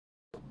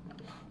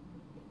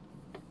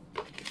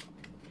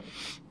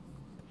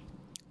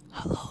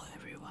Hello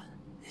everyone,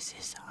 this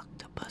is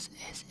Octopus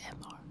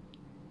SMR,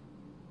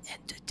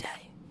 and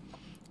today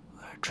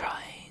we're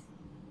trying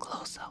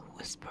close-up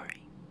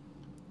whispering.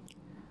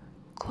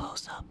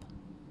 Close-up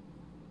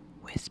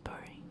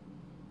whispering.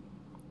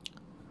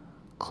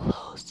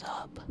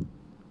 Close-up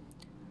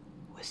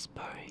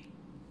whispering.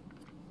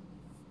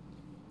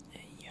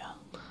 And yeah,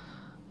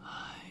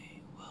 I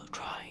will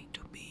try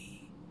to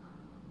be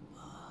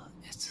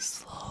as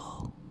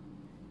slow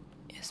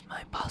as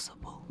my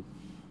possible.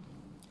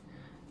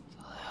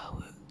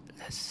 So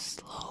let's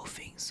slow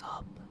things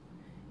up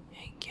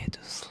and get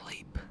to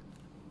sleep.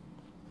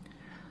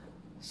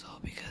 So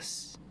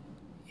because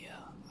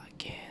I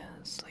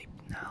can't sleep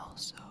now,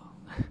 so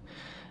I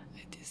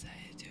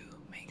decided to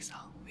make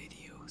some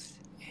videos,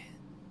 and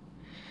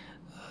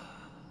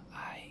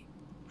I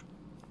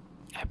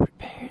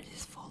prepared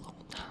this for a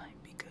long time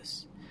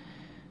because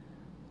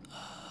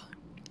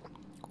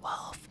one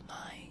of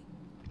my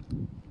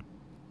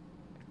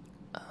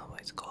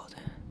what's called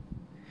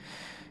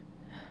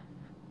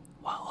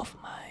one of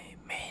my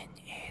main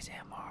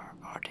ASMR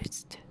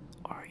artists,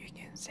 or you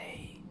can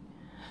say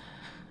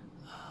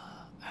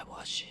I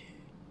watch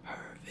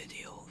her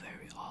video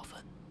very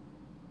often.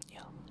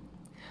 Yeah,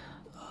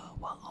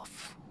 one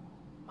of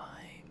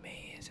my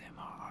main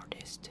ASMR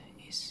artists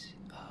is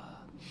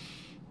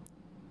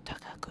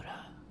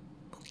Takakura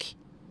Muki.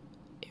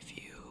 If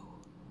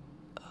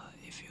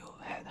you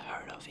had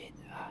heard of it,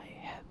 I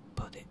had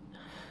put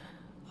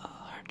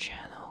her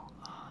channel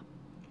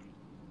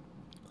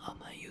on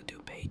my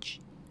YouTube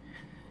page.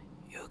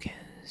 You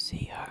can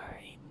see her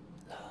in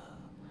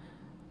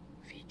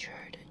the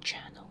featured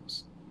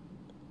channels.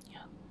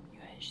 Yeah, you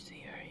can see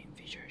her in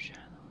featured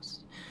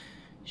channels.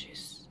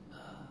 She's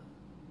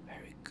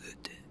very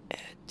good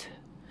at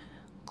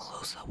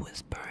close-up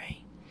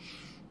whispering,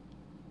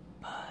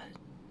 but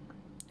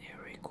it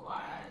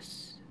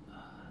requires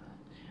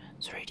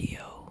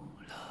 3DO,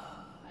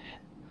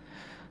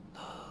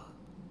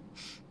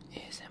 the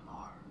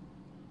ASMR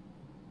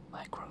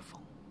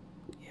microphone.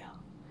 Yeah,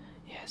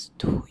 it has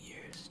 2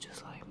 ears,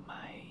 just like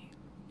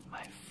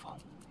my phone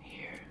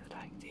here,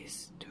 like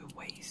this, 2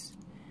 ways.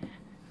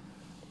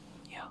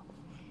 Yeah,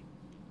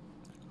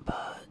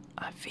 but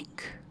I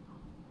think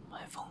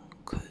my phone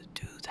could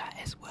do that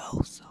as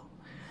well. So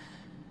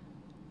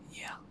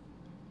yeah,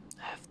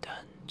 I have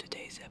done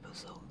today's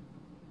episode.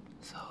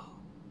 So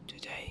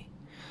today,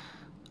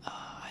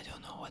 I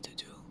don't know what to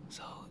do.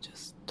 So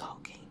just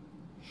talking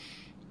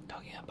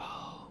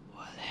about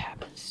what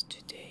happens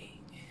today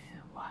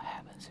and what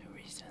happens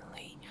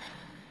recently.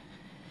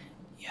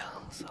 Yeah,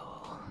 so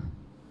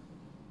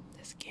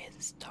let's get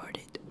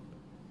started.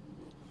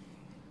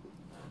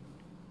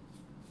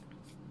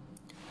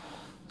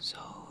 So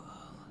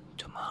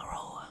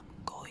tomorrow I'm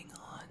going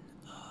on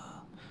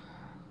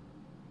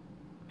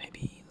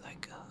maybe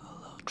like a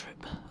little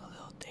trip, a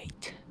little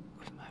date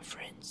with my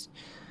friends.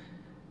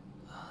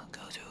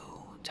 Go to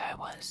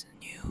Taiwan's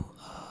new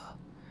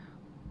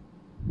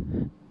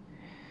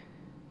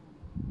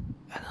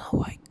I don't know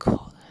what it's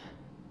called,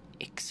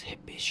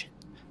 exhibition,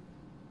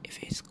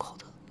 if it's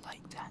called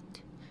like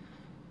that.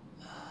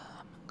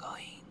 I'm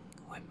going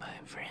with my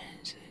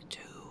friends to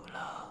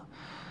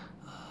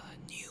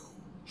the new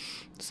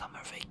summer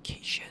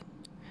vacation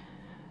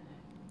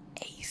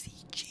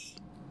ACG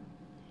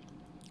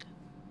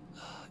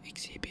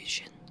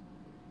exhibition.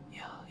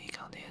 Yeah, it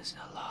contains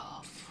a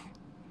lot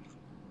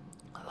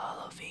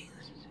of things.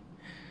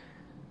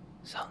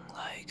 Some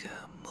like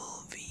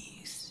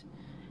movies,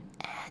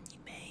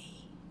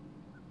 anime,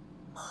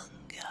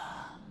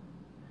 manga,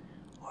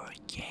 or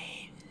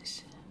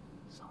games,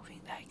 something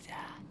like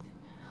that.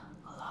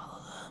 A lot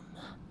of them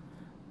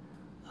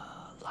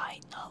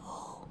light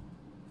novel,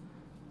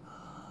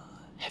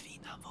 heavy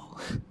novel.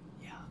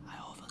 Yeah, I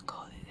often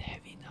call it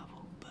heavy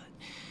novel, but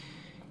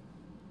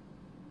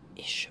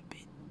it should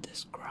be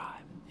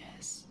described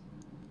as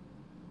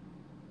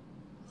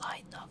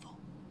light novel.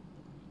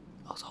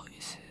 Although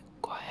it's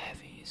quite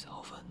heavy, it's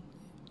often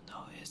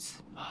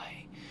it's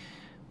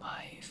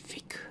my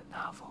thick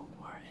novel,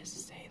 or as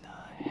say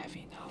the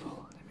heavy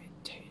novel.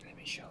 Let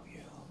me show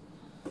you.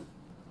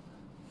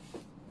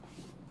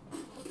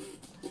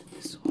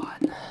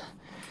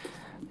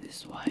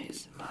 This one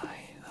is my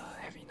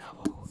heavy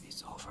novel.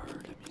 It's over.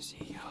 Let me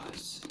see.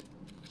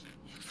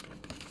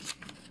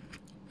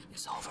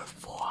 It's over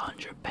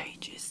 400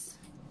 pages.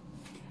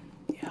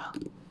 Yeah,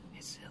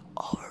 it's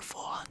over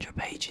 400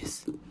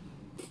 pages.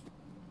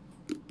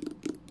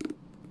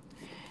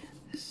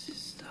 This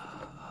is the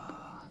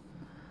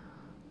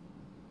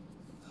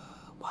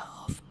one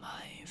of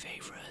my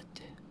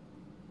favorite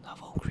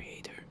novel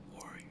creator,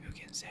 or you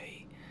can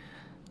say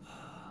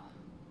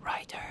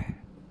writer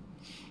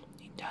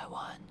in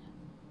Taiwan.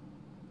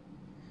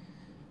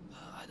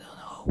 I don't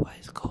know what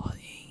it's called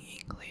in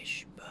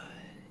English, but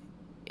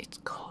it's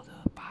called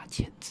八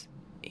千字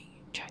in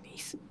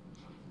Chinese.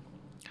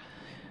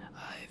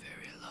 I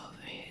very love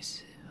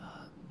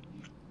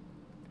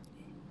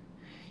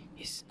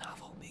his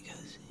novel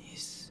because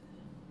he's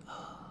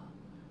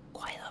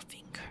quite a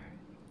thinker.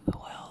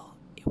 Well,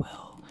 it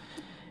will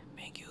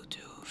make you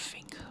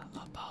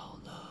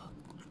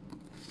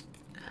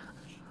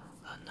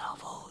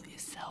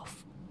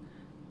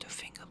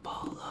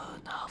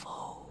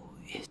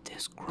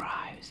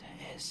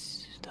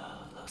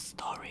the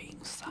story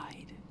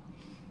inside.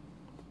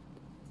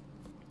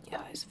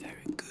 Yeah, it's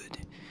very good.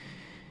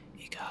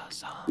 It got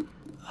some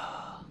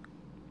I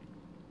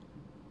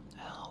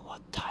don't know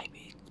what type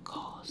it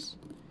calls.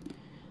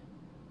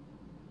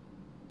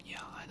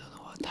 Yeah, I don't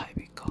know what type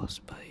it calls,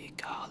 but it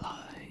got a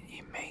lot.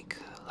 It make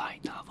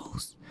light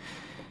novels,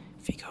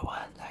 figure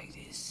one like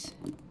this.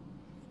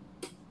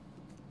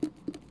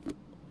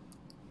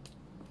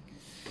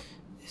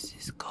 This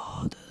is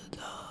called the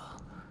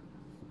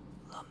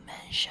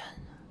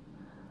Mansion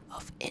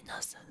of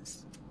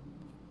Innocence.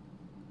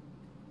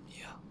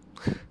 Yeah,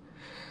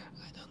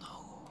 I don't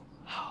know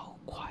how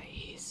quite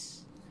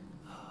he's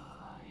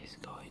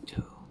going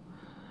to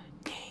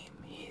name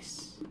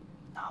his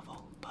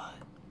novel, but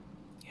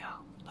yeah,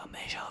 the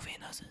Mansion of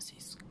Innocence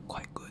is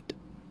quite good.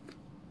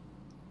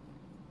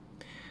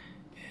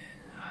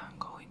 And I'm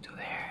going to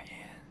there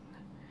and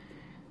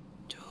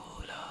do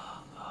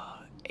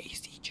the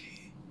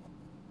ACG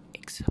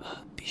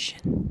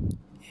exhibition,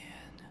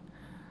 and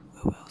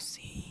we will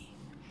see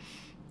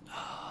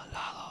a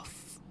lot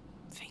of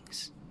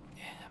things,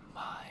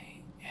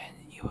 and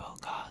you will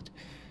got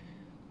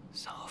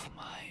some of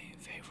my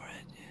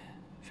favorite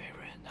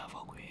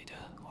novel creator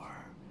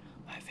or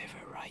my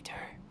favorite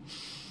writer,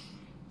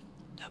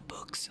 the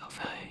books of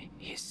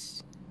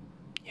his,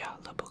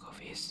 the book of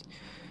his,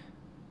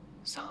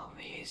 some of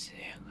his,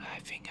 and I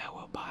think I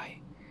will buy.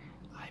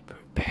 I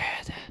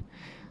prepared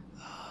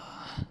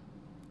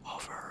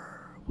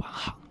over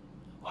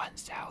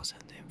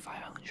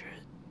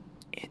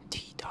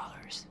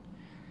 $1,500.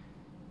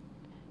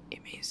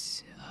 It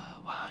means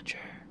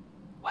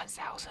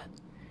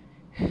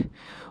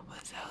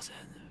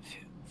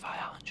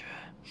 1,500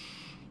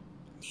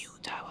 new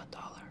Taiwan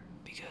dollar,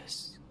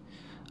 because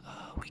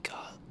we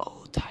got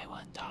old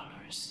Taiwan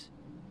dollars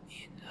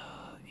in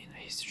the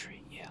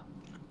history. Yeah,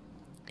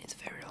 it's a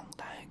very long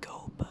time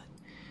ago, but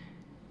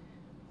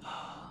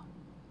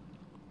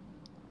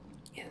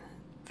in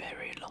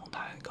very long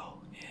time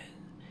ago, and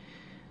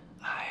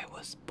I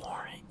was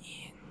born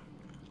in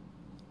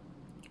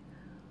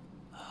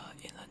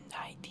the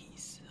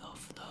 90s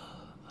of the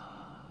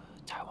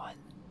Taiwan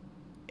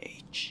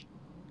age.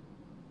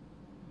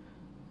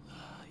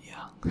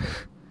 Yeah,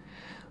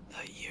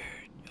 the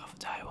year of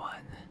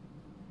Taiwan,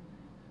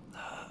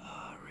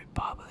 the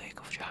Republic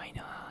of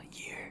China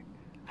year.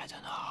 I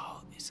don't know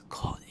how it's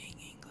called in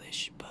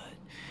English, but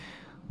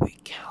we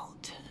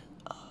count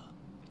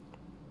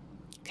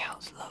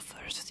the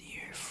first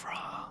year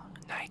from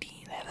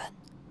 1911,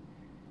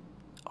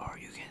 or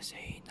you can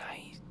say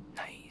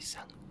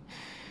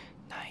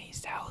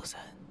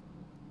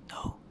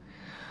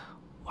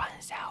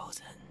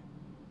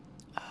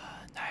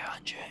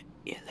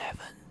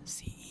 1911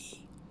 CE.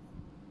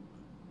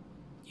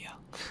 Yeah,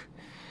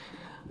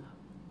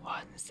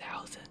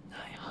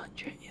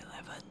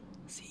 1911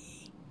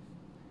 CE.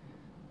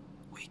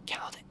 We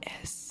count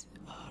as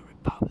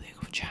Republic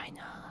of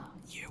China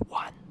year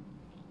 1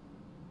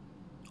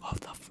 of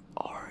the,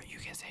 or you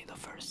can say the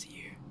first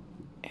year,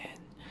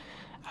 and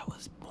I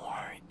was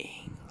born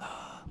in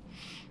the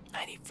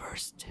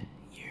 91st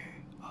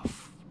year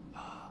of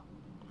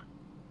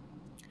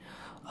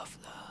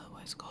the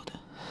what's called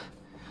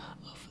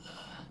of the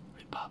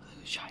Republic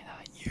of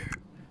China year.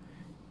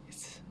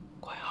 It's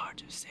quite hard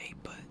to say,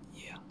 but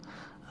yeah,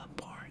 I'm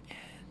born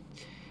in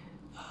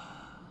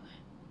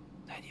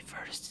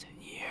 91st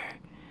year,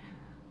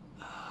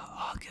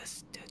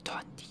 August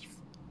 20th.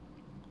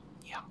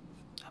 Yeah,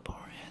 I'm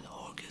born in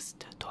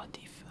August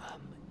 20th.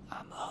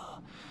 I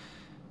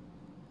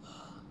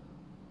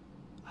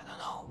don't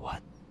know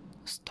what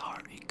star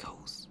it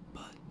goes,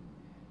 but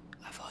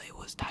I thought it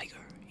was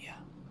tiger. Yeah,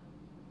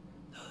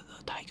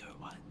 the tiger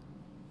one.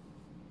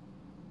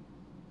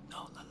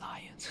 No, the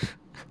lion.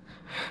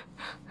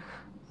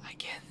 I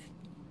can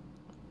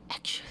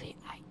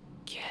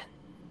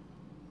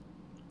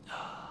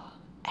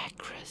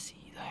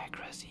the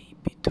accuracy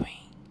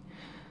between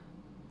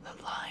the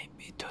line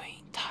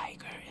between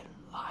tiger and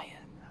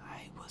lion,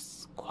 I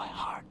was quite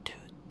hard to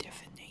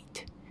define,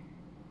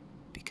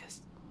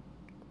 because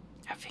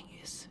I think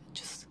it's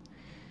just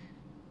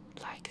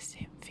like the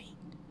same thing.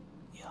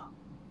 Yeah.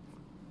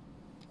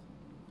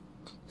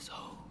 So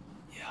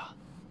yeah,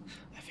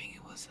 I think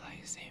it was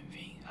like the same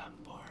thing. I'm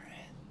born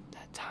at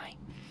that time.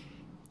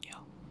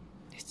 Yeah,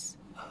 it's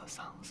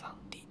some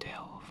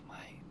detail of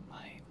my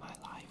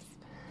life.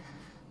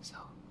 So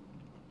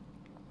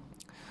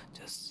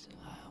just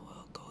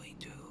we'll go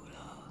into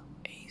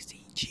the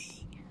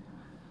ACG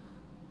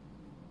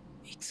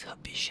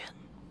exhibition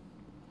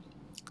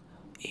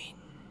in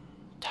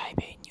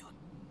Taipei,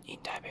 in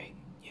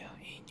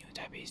New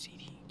Taipei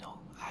City. No,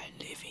 I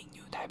live in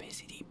New Taipei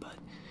City, but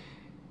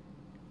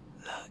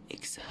the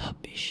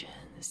exhibition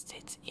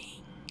sits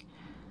in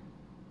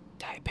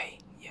Taipei.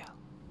 Yeah,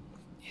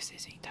 it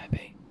sits in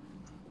Taipei.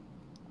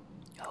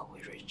 Oh,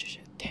 we reached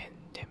 10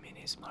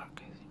 minutes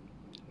mark.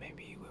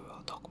 Maybe we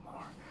will talk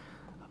more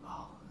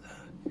about the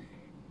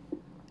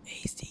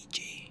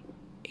ACG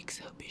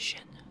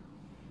exhibition.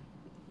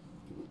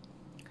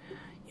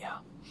 Yeah,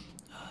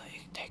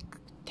 it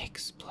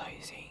takes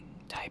place in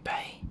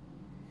Taipei,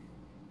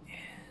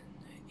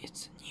 and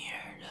it's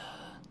near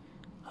the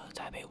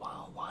Taipei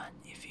 101.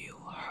 If you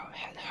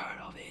had heard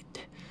of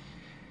it,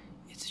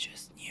 it's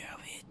just near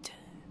of it.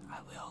 I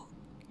will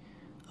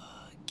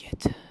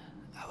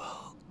I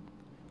will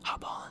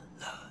hop on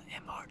the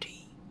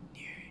MRT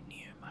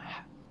near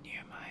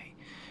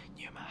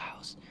my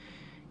house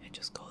and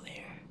just go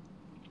there.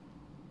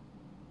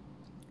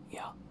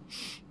 Yeah,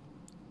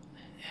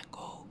 and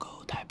go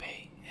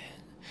Taipei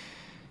and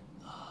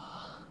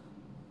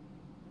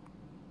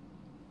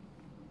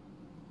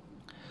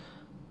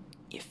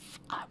if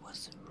I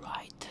was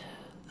right,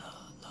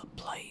 the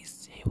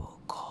place he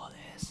will call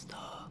as the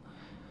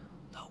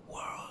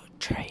World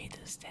Trade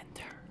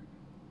Center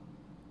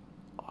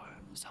or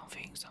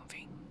something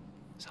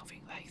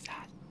like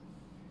that.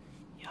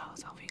 Yeah,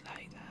 something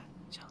like that.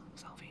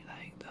 Something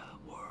like the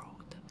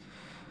World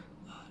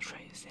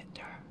Trade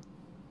Center.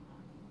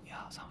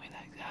 Yeah, something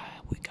like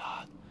that. We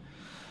got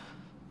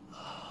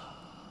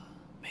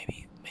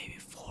maybe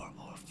 4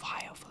 or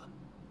 5 of them.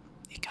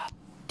 It got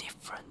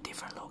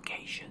different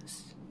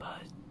locations,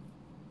 but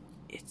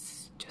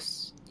it's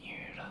just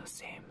near the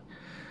same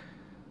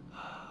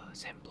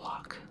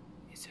block.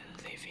 It's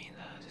live in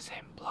the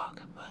same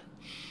block, but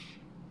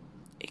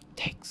it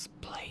takes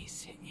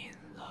place in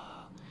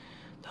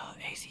the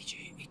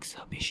ACG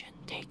exhibition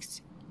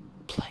takes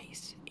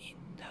place in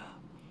the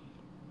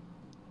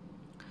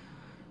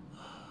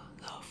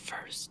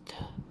first,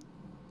 the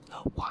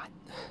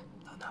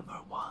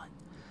number one,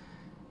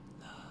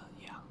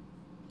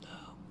 the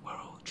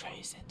World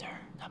Trade Center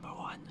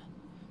 #1,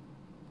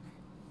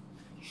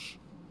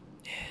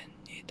 and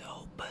it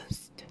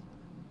opens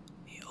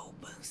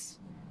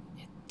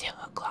at 10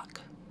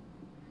 o'clock.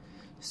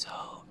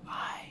 So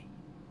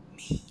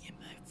me and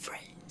my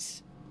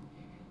friends,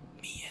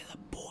 me and the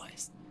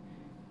boys,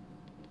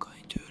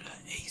 going to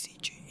the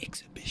ACG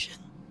exhibition.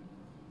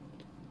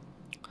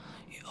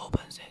 It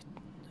opens at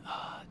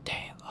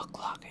 10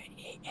 o'clock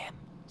a.m.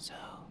 So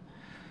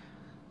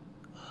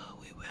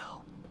we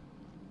will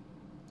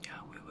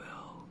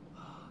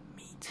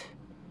meet.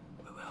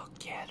 We will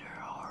gather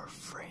our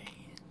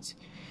friends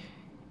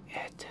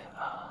at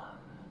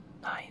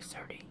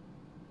 9:30.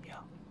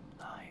 Yeah,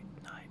 9:30.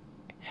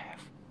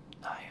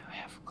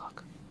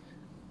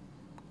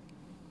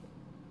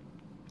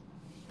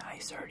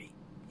 9:30.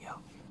 Yeah,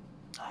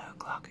 9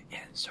 o'clock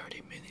and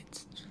 30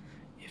 minutes.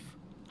 If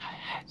I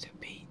had to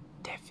be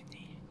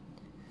definite.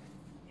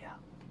 Yeah.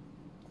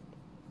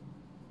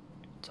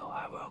 So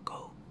I will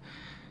go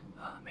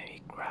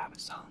maybe grab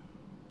some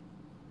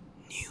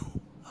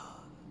new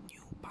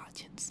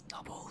Batians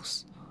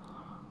novels,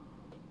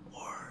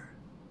 or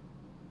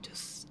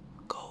just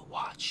go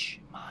watch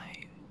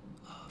my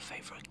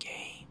favorite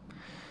game.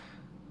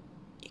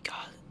 It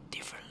got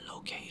different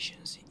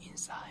locations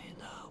inside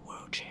the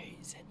World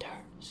Trade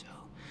Center, so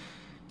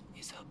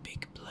it's a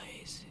big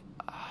place.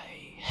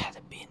 I had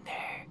been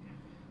there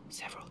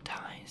several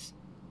times,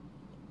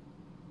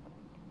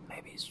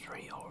 maybe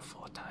 3 or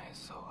 4 times,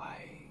 so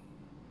I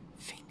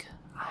think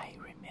I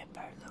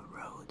remember the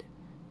road.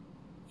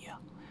 Yeah,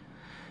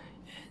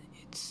 and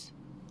it's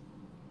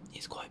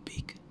quite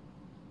big,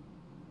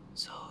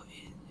 so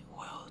it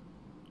will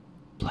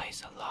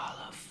place a lot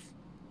of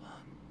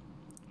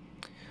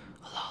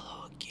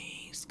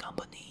games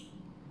company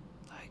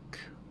like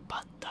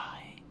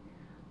Bandai,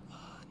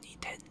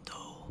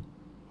 Nintendo,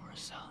 or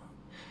some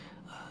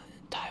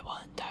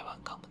Taiwan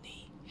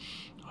company,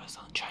 or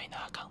some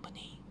China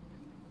company.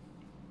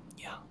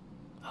 Yeah,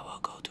 I will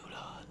go to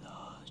the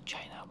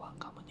China one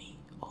company.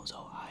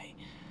 Although I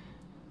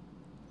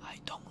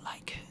don't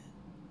like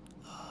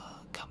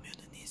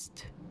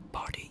Communist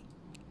Party,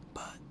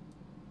 but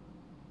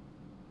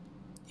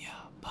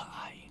yeah, but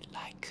I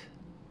like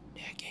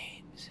their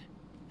games.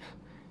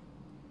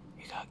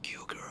 You got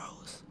cute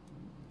girls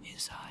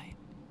inside.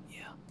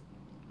 Yeah,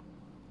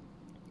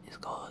 it's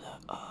called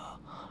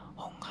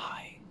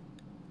Honkai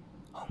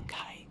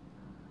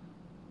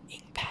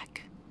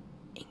Impact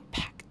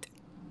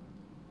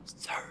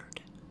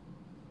Third.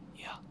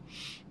 Yeah,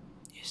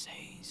 it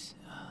says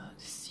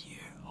this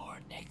year or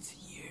next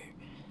year,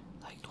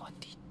 like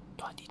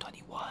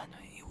 2021,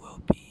 it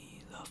will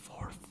be the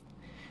fourth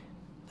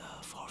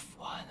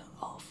one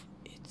of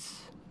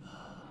its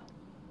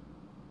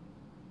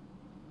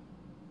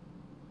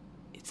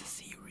a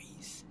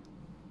series.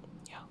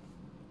 Yeah,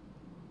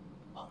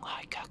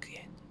 Honkai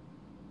Kakuen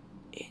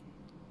in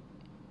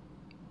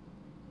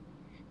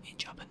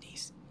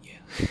Japanese. Yeah,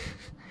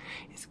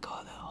 it's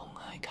called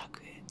Honkai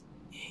Kakuen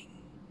in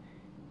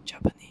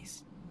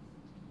Japanese.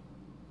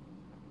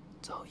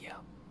 So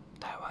yeah,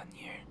 Taiwan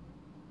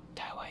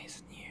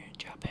is near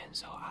Japan,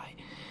 so I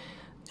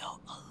know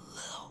a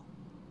little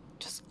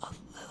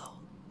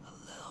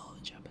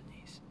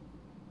Japanese.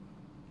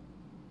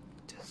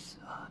 Just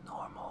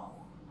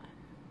normal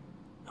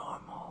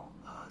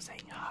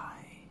saying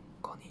hi,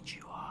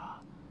 konnichiwa,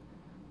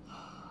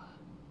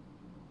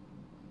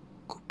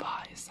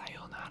 goodbye,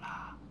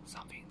 sayonara,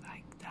 something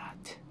like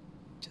that.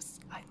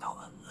 Just I know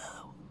a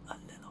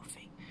little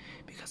thing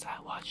because I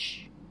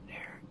watch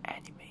their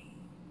anime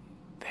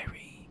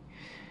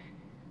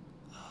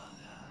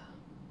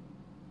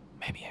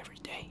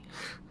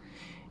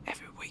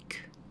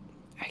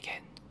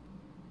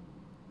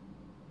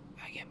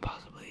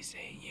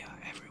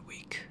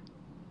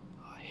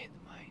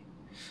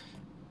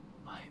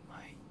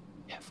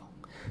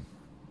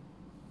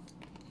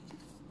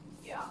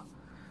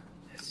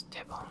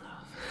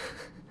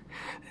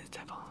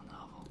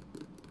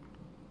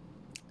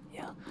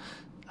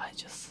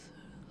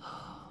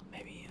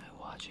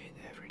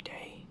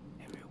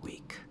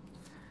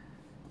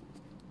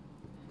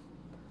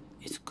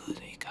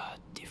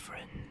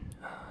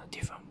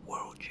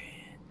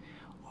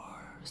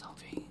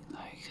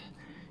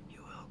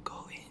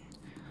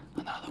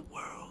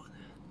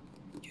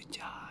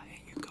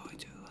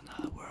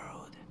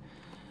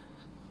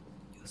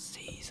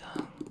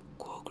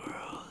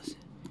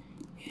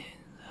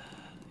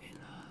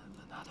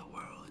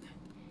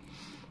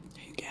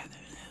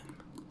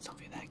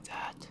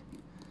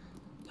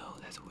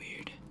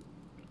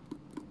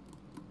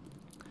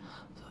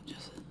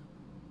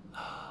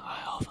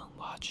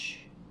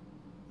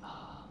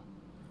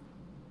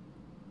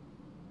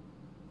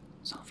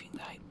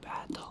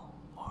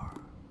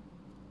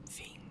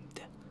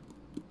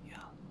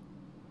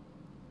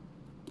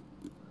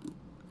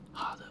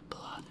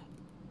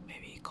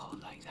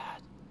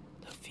that.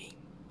 The thing,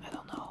 I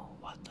don't know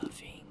what the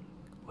thing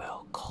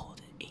will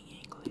called in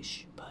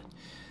English, but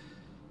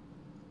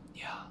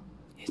yeah,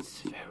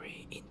 it's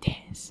very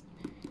intense.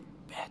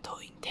 Battle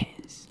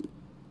intense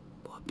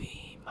would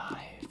be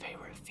my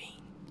favorite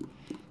thing.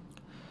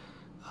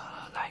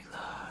 Like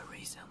the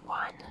reason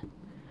one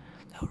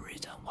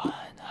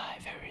I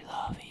very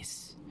love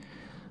is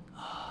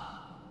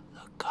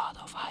the God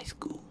of High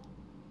School.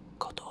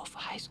 God of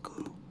High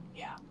School,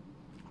 yeah.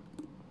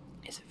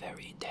 It's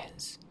very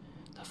intense.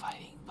 The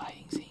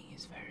fighting scene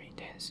is very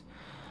intense.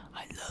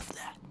 I love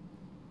that.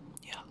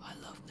 Yeah, I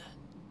love that.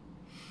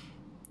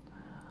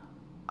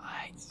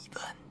 I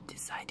even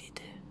decided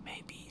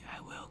maybe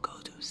I will go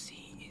to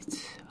see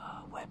its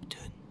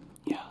webtoon.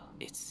 Yeah,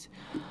 its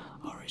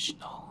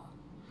original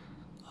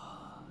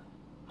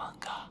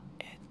manga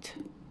at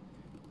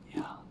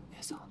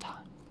some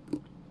time.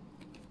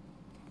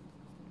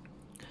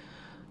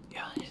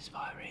 Yeah,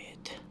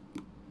 inspired.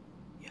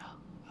 Yeah,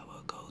 I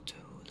will go to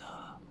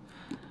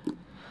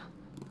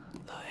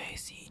the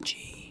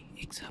ACG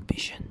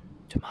exhibition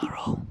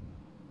tomorrow.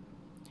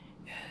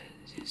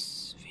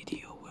 This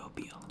video will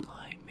be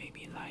online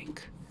maybe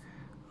like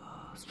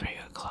 3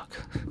 o'clock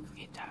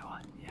in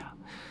Taiwan. Yeah,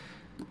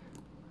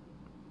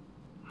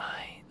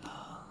 my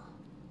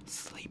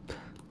sleep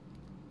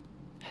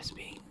has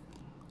been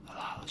a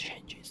lot of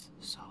changes,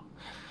 so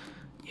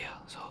yeah,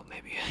 so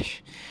maybe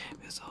I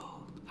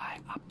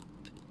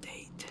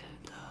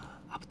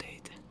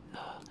update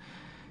the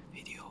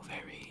video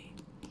very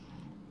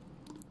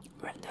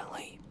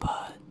randomly,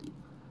 but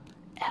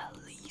at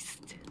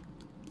least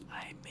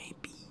I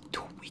maybe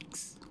 2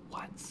 weeks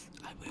once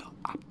I will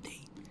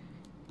update.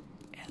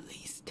 At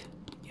least,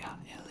 yeah,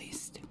 at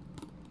least.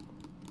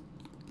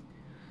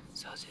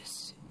 So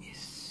this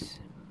is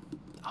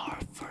our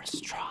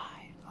first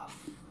try of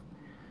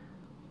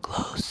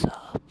close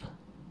up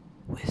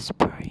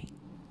whispering.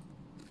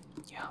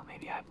 Yeah,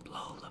 maybe I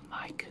blow the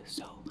mic,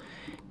 so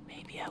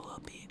maybe I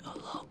will be a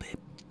little bit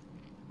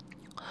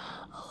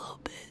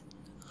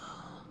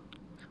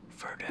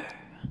further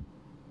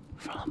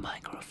from the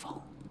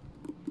microphone.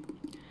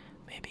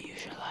 Maybe you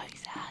should like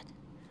that,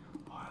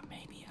 or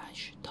maybe I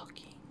should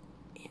talking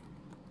in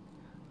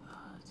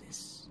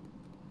this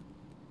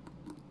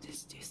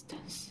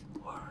distance,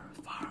 or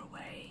far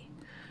away,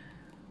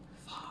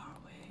 far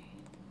away,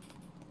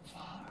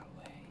 far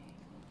away,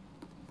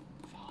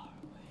 far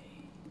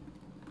away,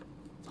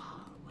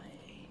 far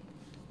away,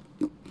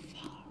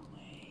 far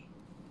away,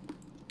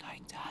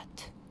 like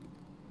that.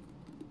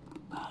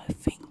 But I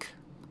think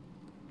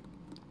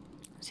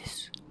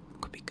this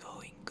could be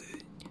going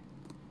good.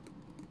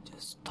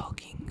 Just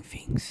talking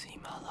things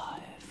in my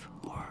life,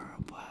 or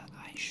what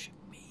I should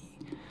be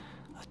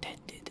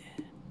attended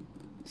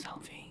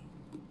something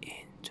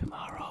in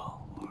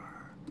tomorrow,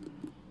 or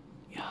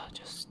yeah,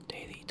 just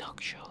daily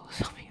talk show,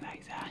 something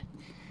like that.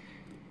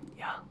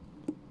 Yeah,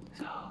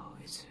 so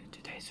it's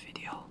today's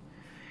video.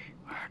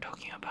 We're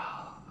talking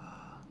about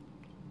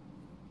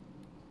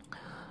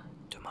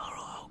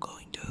tomorrow I'm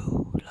going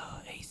to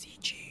the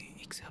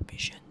ACG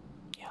exhibition.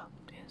 Yeah,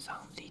 and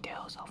some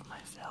details of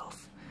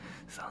myself,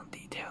 some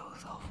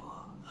details of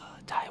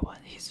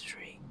Taiwan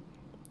history.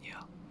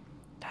 Yeah,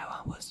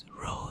 Taiwan was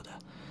ruled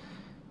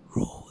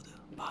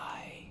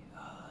by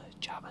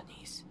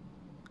Japanese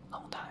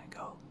long time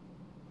ago.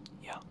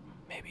 Yeah,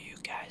 maybe you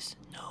guys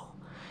know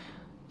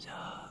the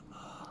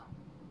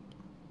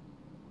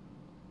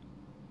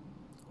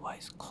what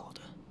is called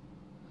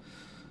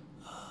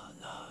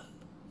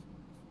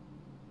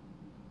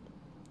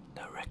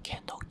the Red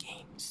Candle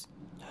Games,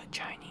 the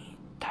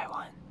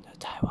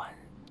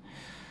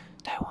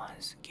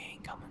Taiwan's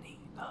game company,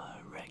 the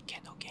Red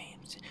Candle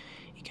Games.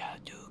 You gotta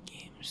do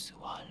games.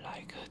 One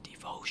like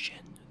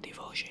Devotion.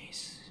 Devotion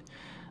is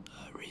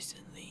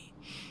recently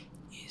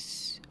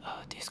is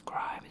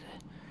described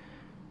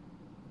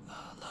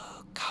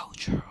the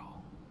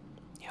cultural,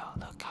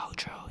 the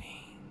cultural in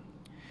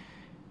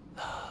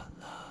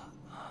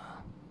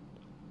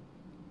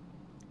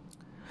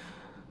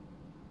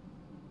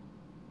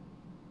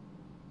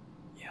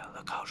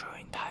the culture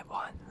in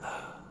Taiwan,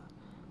 the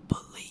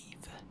belief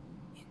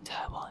in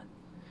Taiwan.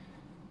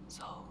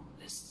 So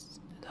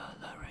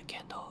the Red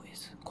Candle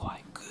is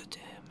quite good,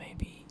 and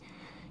maybe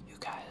you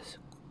guys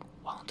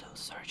want to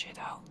search it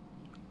out.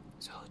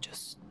 So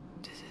this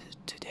is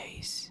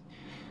today's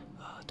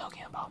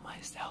talking about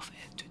myself,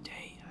 and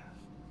today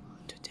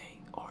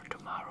or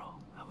tomorrow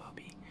I will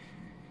be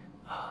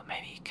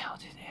maybe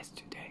counted as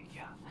today.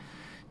 Yeah,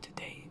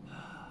 today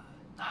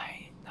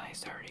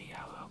 9:30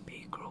 I will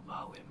be group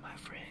up with my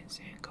friends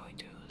and going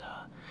to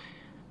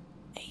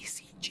the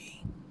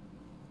ACG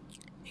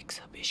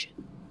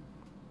exhibition.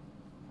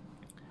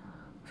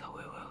 So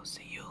we will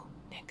see you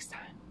next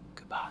time.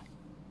 Goodbye.